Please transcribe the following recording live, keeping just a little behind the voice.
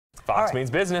Fox Means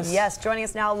Business. Yes, joining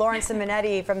us now, Lauren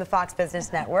Simonetti from the Fox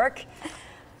Business Network.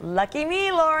 Lucky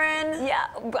me, Lauren. Yeah,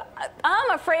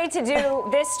 I'm afraid to do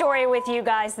this story with you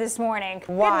guys this morning.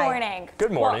 Why? Good morning.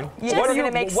 Good morning. Well, what are you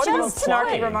going to make some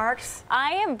snarky remarks?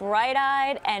 I am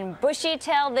bright-eyed and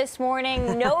bushy-tailed this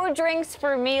morning. No drinks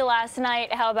for me last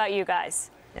night. How about you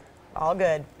guys? All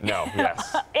good. No,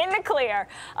 yes. In the clear.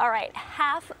 All right,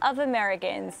 half of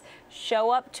Americans show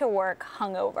up to work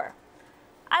hungover.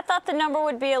 I thought the number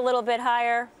would be a little bit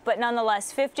higher, but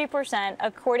nonetheless, 50%,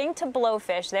 according to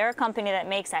Blowfish, they're a company that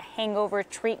makes a hangover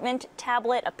treatment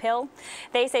tablet, a pill.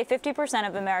 They say 50%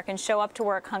 of Americans show up to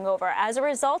work hungover. As a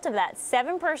result of that,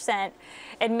 7%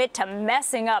 admit to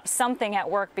messing up something at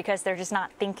work because they're just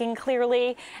not thinking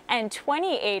clearly, and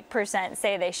 28%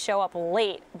 say they show up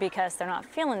late because they're not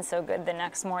feeling so good the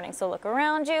next morning. So look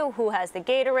around you. Who has the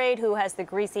Gatorade? Who has the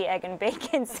greasy egg and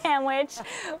bacon sandwich?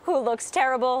 Who looks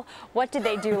terrible? What did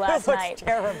they do last night?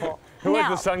 Terrible. Who has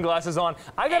the sunglasses on?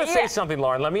 I got to say something,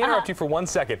 Lauren. Let me interrupt you for 1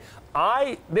 second.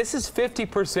 This is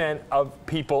 50% of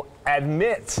people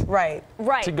admit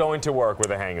to going to work with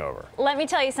a hangover. Let me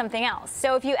tell you something else.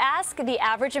 So if you ask the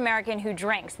average American who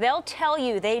drinks, they'll tell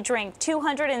you they drink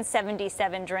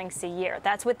 277 drinks a year.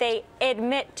 That's what they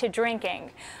admit to drinking.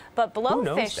 But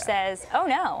Blowfish says, oh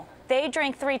no, they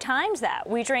drink 3 times that.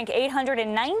 We drink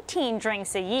 819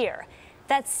 drinks a year.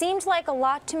 That seems like a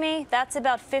lot to me. That's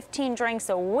about 15 drinks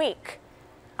a week.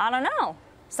 I don't know.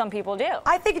 Some people do.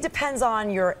 I think it depends on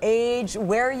your age,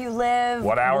 where you live,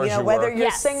 what hours you whether work.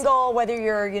 you're single, whether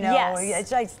you're,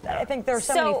 I think there are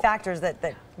so many factors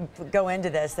that go into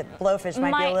this that Blowfish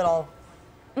might be a little.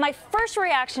 My first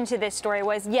reaction to this story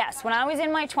was, yes, when I was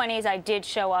in my 20s, I did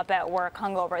show up at work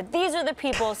hungover. These are the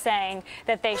people saying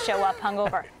that they show up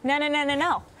hungover. No, no, no, no,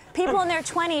 no. People in their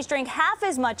 20s drink half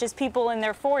as much as people in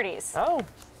their 40s. Oh.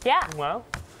 Yeah. Well.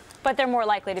 But they're more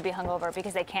likely to be hungover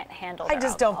because they can't handle their I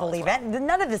just don't believe it.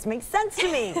 None of this makes sense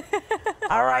to me.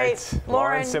 All right,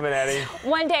 Lauren Simonetti.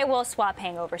 One day we'll swap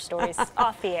hangover stories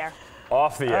off the air.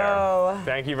 Off the air.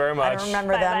 Thank you very much. I don't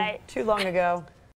remember them. Too long ago.